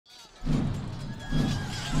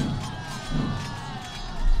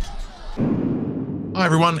Hi,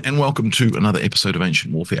 everyone, and welcome to another episode of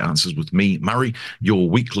Ancient Warfare Answers with me, Murray, your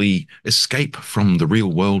weekly escape from the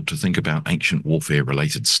real world to think about ancient warfare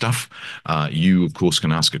related stuff. You, of course,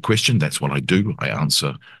 can ask a question. That's what I do. I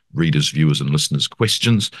answer readers, viewers, and listeners'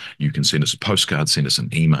 questions. You can send us a postcard, send us an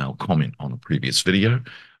email, comment on a previous video,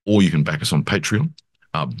 or you can back us on Patreon.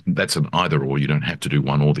 That's an either or. You don't have to do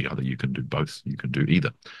one or the other. You can do both. You can do either.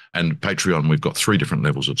 And Patreon, we've got three different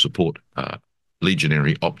levels of support.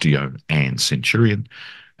 Legionary, Optio, and Centurion.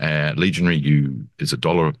 Legionary is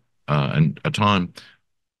 $1 a time.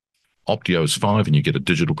 Optio is $5, and you get a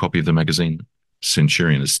digital copy of the magazine.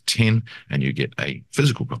 Centurion is $10, and you get a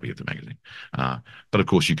physical copy of the magazine. But of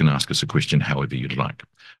course, you can ask us a question however you'd like.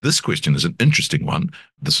 This question is an interesting one.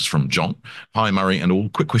 This is from John. Hi, Murray and all.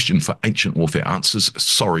 Quick question for Ancient Warfare Answers.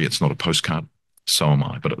 Sorry, it's not a postcard. So am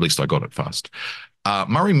I, but at least I got it fast.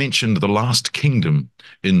 Murray mentioned the Last Kingdom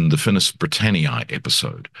in the Finis Britanniae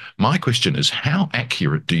episode. My question is, how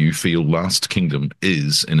accurate do you feel Last Kingdom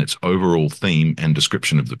is in its overall theme and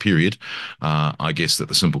description of the period? I guess that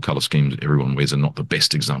the simple colour schemes everyone wears are not the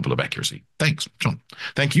best example of accuracy. Thanks, John.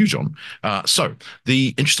 Thank you, John. So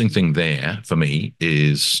the interesting thing there for me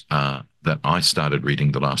is that I started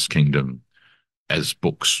reading The Last Kingdom as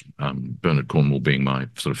books, Bernard Cornwell being my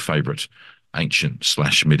sort of favourite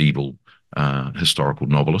ancient/medieval historical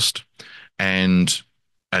novelist, and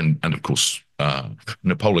of course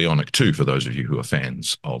Napoleonic too, for those of you who are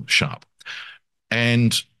fans of Sharp.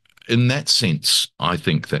 And in that sense, I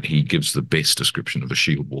think that he gives the best description of a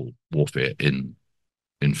shield wall warfare in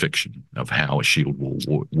fiction, of how a shield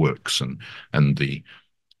wall works and the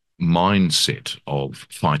mindset of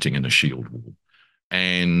fighting in a shield wall.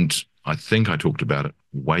 And I think I talked about it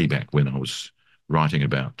way back when I was writing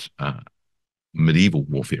about medieval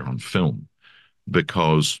warfare on film,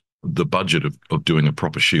 because the budget of doing a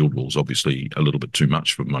proper shield wall is obviously a little bit too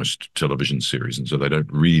much for most television series, and so they don't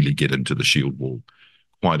really get into the shield wall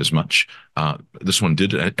quite as much. This one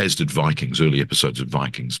did, as did Vikings. Early episodes of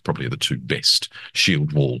Vikings probably are the two best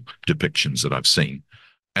shield wall depictions that I've seen.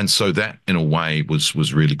 And so that, in a way,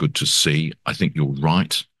 was really good to see. I think you're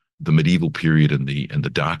right. The medieval period and the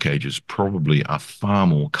Dark Ages probably are far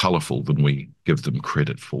more colourful than we give them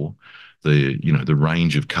credit for. The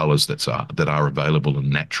range of colours that are available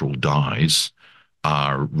in natural dyes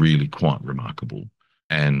are really quite remarkable,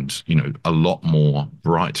 and a lot more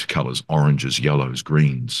bright colours, oranges, yellows,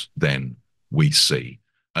 greens, than we see.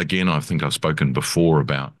 Again, I think I've spoken before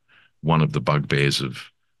about one of the bugbears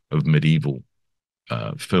of medieval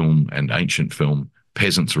film and ancient film.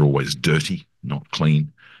 Peasants are always dirty, not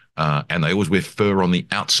clean, and they always wear fur on the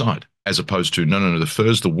outside, as opposed to, no, the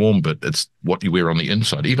fur's the warm bit. It's what you wear on the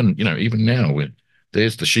inside. Even now,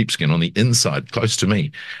 there's the sheepskin on the inside, close to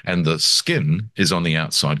me, and the skin is on the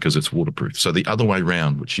outside because it's waterproof. So the other way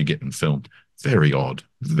around, which you get in film, very odd,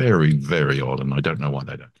 very, very odd, and I don't know why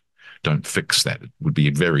they don't fix that. It would be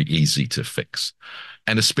very easy to fix,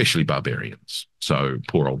 and especially barbarians. So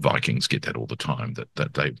poor old Vikings get that all the time,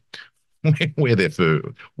 that they wear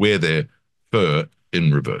their fur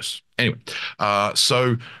in reverse. Anyway,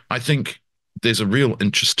 so I think there's a real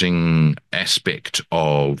interesting aspect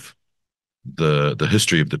of the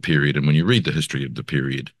history of the period. And when you read the history of the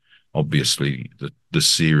period, obviously the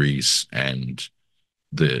series and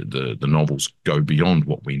the novels go beyond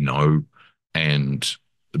what we know. And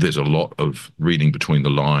there's a lot of reading between the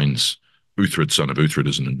lines. Uhtred, son of Uhtred,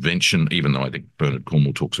 is an invention, even though I think Bernard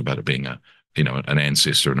Cornwell talks about it being an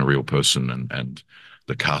ancestor and a real person, and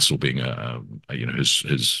the castle being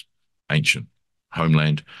his ancient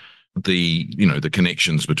homeland. The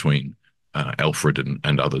connections between Alfred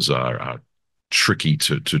and others are tricky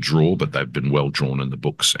to draw, but they've been well drawn in the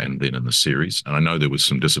books and then in the series. And I know there was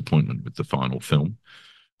some disappointment with the final film,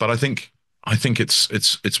 but I think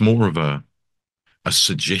it's more of a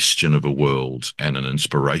suggestion of a world and an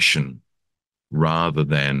inspiration, rather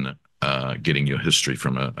than getting your history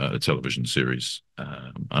from a television series.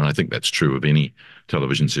 And I think that's true of any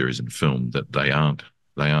television series and film, that they aren't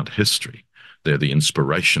history. They're the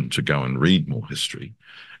inspiration to go and read more history.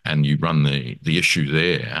 And you run the issue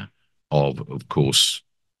there of course,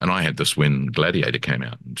 and I had this when Gladiator came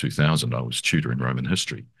out in 2000. I was tutoring Roman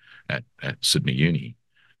history at Sydney Uni,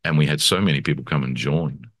 and we had so many people come and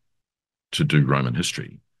join to do Roman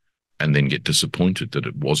history and then get disappointed that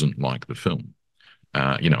it wasn't like the film.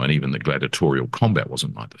 And even the gladiatorial combat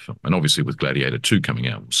wasn't like the film. And obviously with Gladiator 2 coming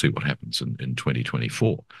out, we'll see what happens in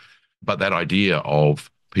 2024. But that idea of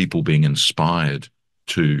people being inspired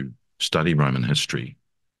to study Roman history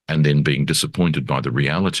and then being disappointed by the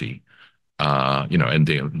reality, and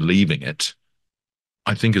they're leaving it,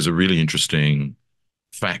 I think is a really interesting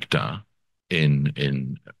factor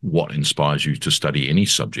in what inspires you to study any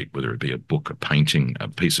subject, whether it be a book, a painting, a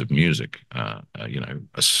piece of music, a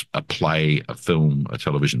play, a film, a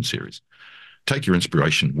television series. Take your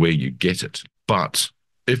inspiration where you get it. But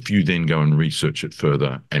if you then go and research it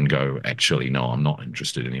further and go, actually, no, I'm not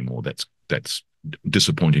interested anymore. That's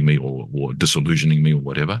disappointing me or disillusioning me or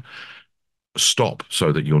whatever. Stop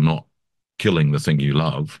so that you're not killing the thing you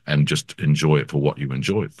love and just enjoy it for what you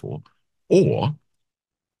enjoy it for. Or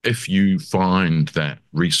if you find that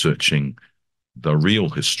researching the real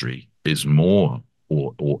history is more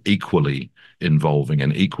or equally involving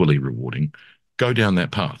and equally rewarding, go down that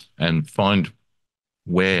path and find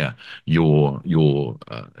where your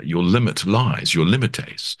limit lies, your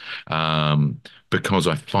limites. Because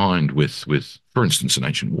I find with for instance, an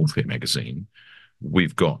Ancient Warfare magazine,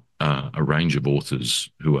 we've got a range of authors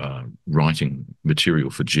who are writing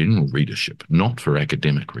material for general readership, not for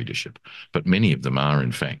academic readership, but many of them are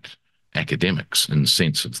in fact academics in the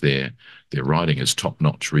sense of their writing is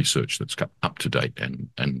top-notch research that's up to date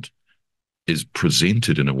and is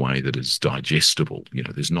presented in a way that is digestible.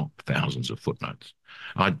 There's not thousands of footnotes.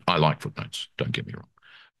 I like footnotes, don't get me wrong.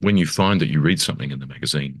 When you find that you read something in the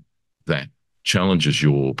magazine that challenges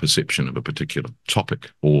your perception of a particular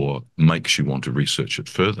topic or makes you want to research it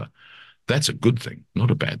further, that's a good thing,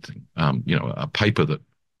 not a bad thing. A paper that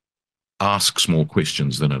asks more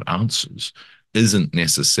questions than it answers isn't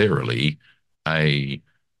necessarily an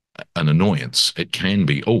annoyance. It can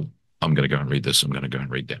be, oh, I'm going to go and read this. I'm going to go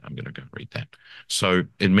and read that. I'm going to go and read that. So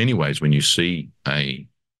in many ways, when you see a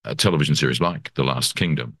television series like The Last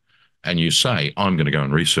Kingdom, and you say, I'm going to go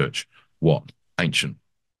and research what ancient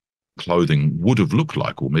clothing would have looked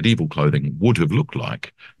like or medieval clothing would have looked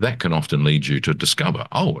like, that can often lead you to discover,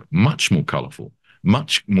 oh, much more colorful,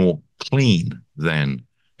 much more clean than,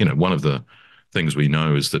 one of the things we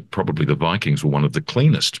know is that probably the Vikings were one of the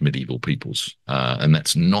cleanest medieval peoples. And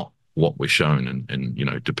that's not what we're shown in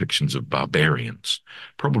depictions of barbarians.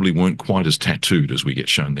 Probably weren't quite as tattooed as we get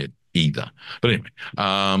shown there either. But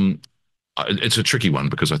anyway, it's a tricky one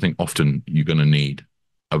because I think often you're going to need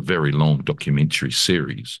a very long documentary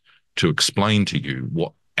series to explain to you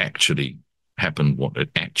what actually happened, what it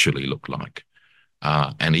actually looked like.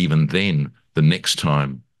 And even then, the next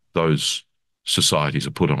time those societies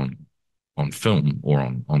are put on film or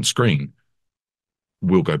on screen,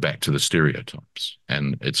 we'll go back to the stereotypes.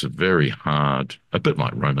 And it's a very hard, a bit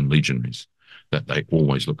like Roman legionaries, that they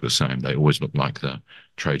always look the same. They always look like the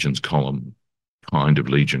Trajan's column kind of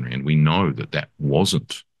legionary. And we know that that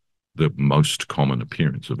wasn't the most common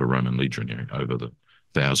appearance of a Roman legionary over the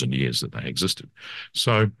 1,000 years that they existed.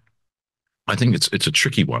 So I think it's a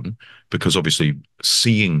tricky one because obviously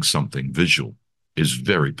seeing something visual is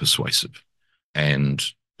very persuasive, and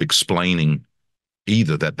explaining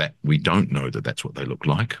either that we don't know that that's what they look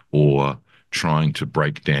like, or trying to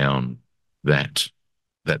break down that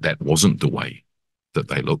wasn't the way that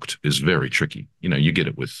they looked is very tricky. You get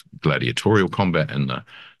it with gladiatorial combat and the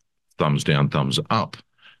thumbs down, thumbs up,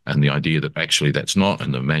 and the idea that actually that's not,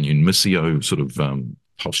 and the Manum Missio sort of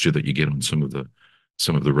posture that you get on some of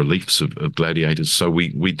the reliefs of gladiators. So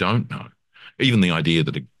we don't know. Even the idea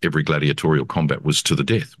that every gladiatorial combat was to the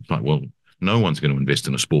death. Like, well, no one's going to invest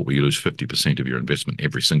in a sport where you lose 50% of your investment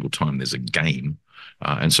every single time there's a game.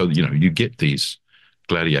 And so, you get these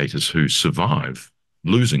gladiators who survive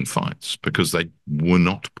losing fights because they were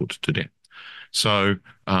not put to death. So,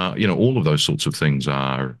 all of those sorts of things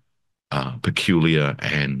are peculiar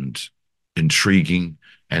and intriguing,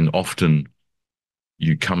 and often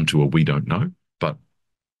you come to a we don't know, but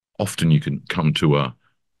often you can come to a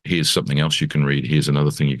here's something else you can read, here's another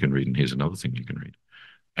thing you can read, and here's another thing you can read.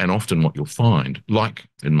 And often what you'll find, like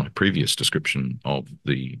in my previous description of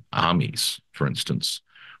the armies, for instance,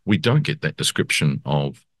 we don't get that description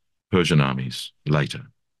of Persian armies later.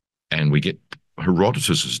 And we get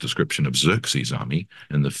Herodotus's description of Xerxes' army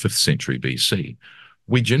in the 5th century BC.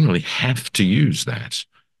 We generally have to use that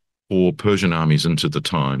for Persian armies into the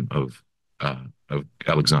time of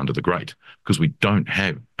Alexander the Great, because we don't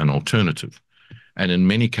have an alternative. And in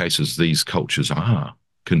many cases, these cultures are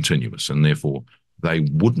continuous, and therefore they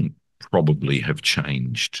wouldn't probably have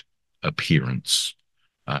changed appearance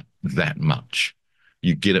that much.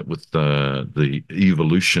 You get it with the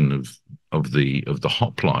evolution of the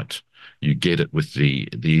hoplite. You get it with the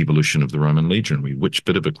evolution of the Roman legionary. Which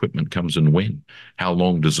bit of equipment comes in when? How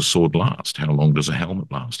long does a sword last? How long does a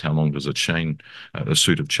helmet last? How long does a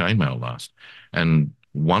suit of chainmail last? And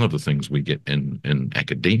one of the things we get in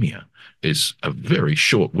academia is a very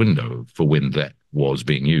short window for when that was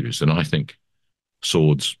being used. And I think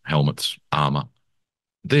swords, helmets, armor,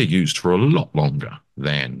 they're used for a lot longer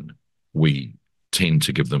than we tend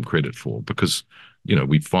to give them credit for, because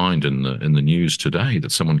we find in the news today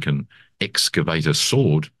that someone can excavate a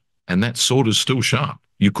sword and that sword is still sharp.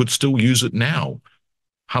 You could still use it now,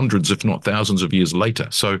 hundreds, if not thousands of years later.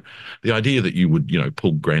 So the idea that you would,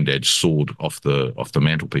 pull Granddad's sword off the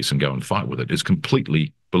mantelpiece and go and fight with it is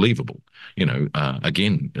completely believable.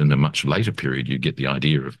 Again, in a much later period, you get the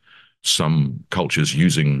idea of some cultures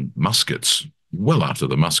using muskets well after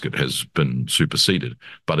the musket has been superseded,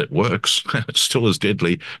 but it works. It's still as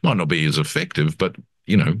deadly, might not be as effective, but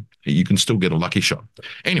you can still get a lucky shot.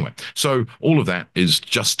 Anyway, so all of that is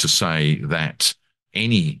just to say that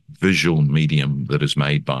any visual medium that is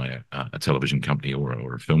made by a television company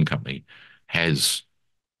or a film company has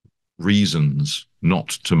reasons not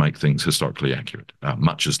to make things historically accurate,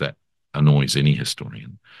 much as that annoys any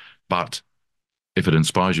historian. But if it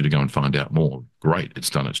inspires you to go and find out more, great, it's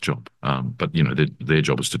done its job. But their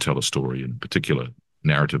job is to tell a story, in particular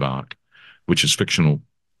narrative arc, which is fictional,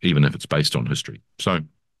 even if it's based on history. So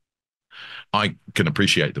I can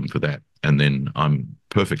appreciate them for that, and then I'm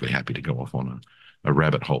perfectly happy to go off on a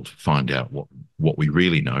rabbit hole to find out what we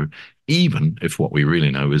really know, even if what we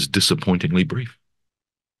really know is disappointingly brief.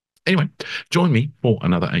 Anyway, join me for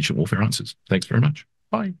another Ancient Warfare Answers. Thanks very much.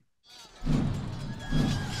 Bye.